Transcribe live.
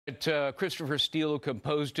Christopher Steele, who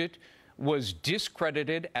composed it, was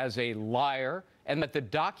discredited as a liar and that the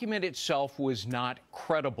document itself was not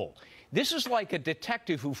credible. This is like a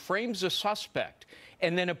detective who frames a suspect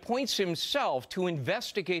and then appoints himself to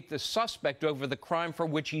investigate the suspect over the crime for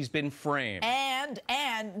which he's been framed.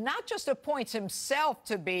 And not just appoints himself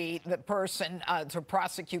to be the person to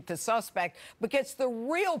prosecute the suspect, but gets the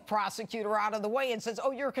real prosecutor out of the way and says,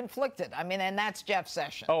 oh, you're conflicted. I mean, and that's Jeff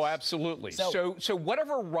Sessions. Oh, absolutely. So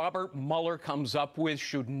whatever Robert Mueller comes up with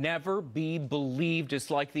should never be believed. It's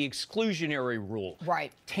like the exclusionary rule.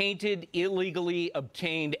 Right. Tainted, illegally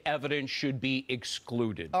obtained evidence should be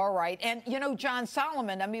excluded. All right. And, you know, John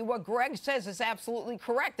Solomon, I mean, what Greg says is absolutely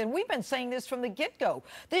correct. And we've been saying this from the get-go.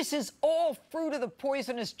 This is all fruit of the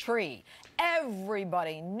poisonous tree.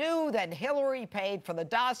 Everybody knew that Hillary paid for the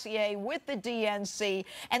dossier with the DNC.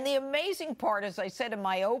 And the amazing part, as I said in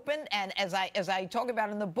my open, and as I talk about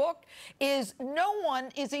in the book, is no one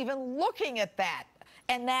is even looking at that.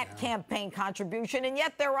 And that campaign contribution, and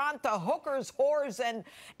yet they're on to hookers, whores,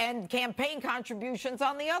 and campaign contributions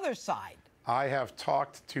on the other side. I have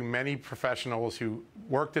talked to many professionals who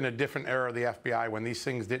worked in a different era of the FBI when these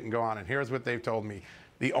things didn't go on, and here's what they've told me.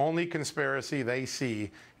 The only conspiracy they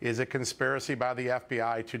see is a conspiracy by the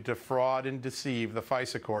FBI to defraud and deceive the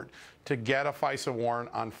FISA court, to get a FISA warrant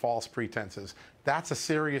on false pretenses. That's a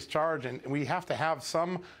serious charge, and we have to have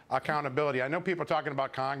some accountability. I know people are talking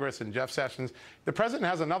about Congress and Jeff Sessions. The president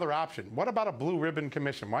has another option. What about a blue ribbon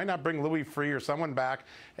commission? Why not bring Louis Freeh or someone back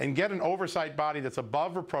and get an oversight body that's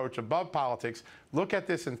above reproach, above politics, look at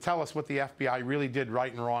this and tell us what the FBI really did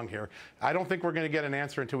right and wrong here. I don't think we're going to get an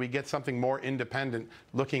answer until we get something more independent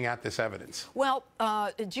looking at this evidence. Well,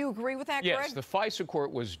 do you agree with that, Greg? Yes, the FISA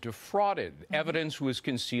court was defrauded. Evidence was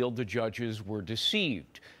concealed. The judges were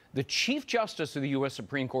deceived. The Chief Justice of the U.S.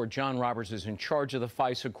 Supreme Court, John Roberts, is in charge of the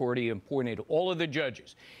FISA court. He appointed all of the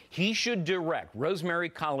judges. He should direct Rosemary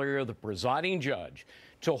Collyer, the presiding judge,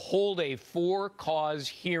 to hold a for-cause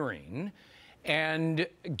hearing and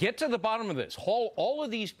get to the bottom of this. Haul all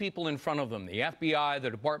of these people in front of them, the FBI,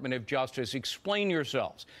 the Department of Justice, explain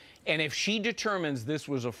yourselves. And if she determines this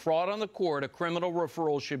was a fraud on the court, a criminal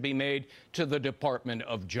referral should be made to the Department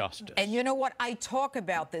of Justice. And you know what? I talk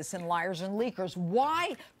about this in Liars and Leakers.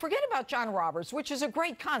 Why? Forget about John Roberts, which is a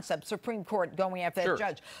great concept, Supreme Court going after that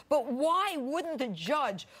judge. But why wouldn't the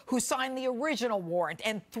judge who signed the original warrant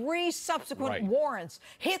and 3 subsequent warrants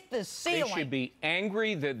hit the ceiling? They should be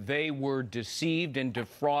angry that they were deceived and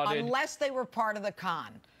defrauded. Unless they were part of the con.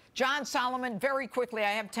 John Solomon, very quickly,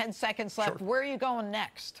 I have 10 seconds left. Sure. Where are you going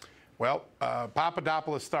next? Well,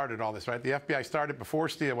 Papadopoulos started all this, right? The FBI started before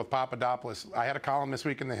Steele with Papadopoulos. I had a column this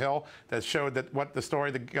week in The Hill that showed that what the story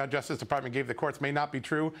the Justice Department gave the courts may not be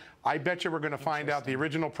true. I bet you we're going to find out the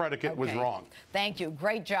original predicate was wrong. Thank you.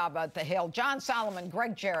 Great job at The Hill. John Solomon,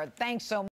 Greg Jarrett, thanks so much.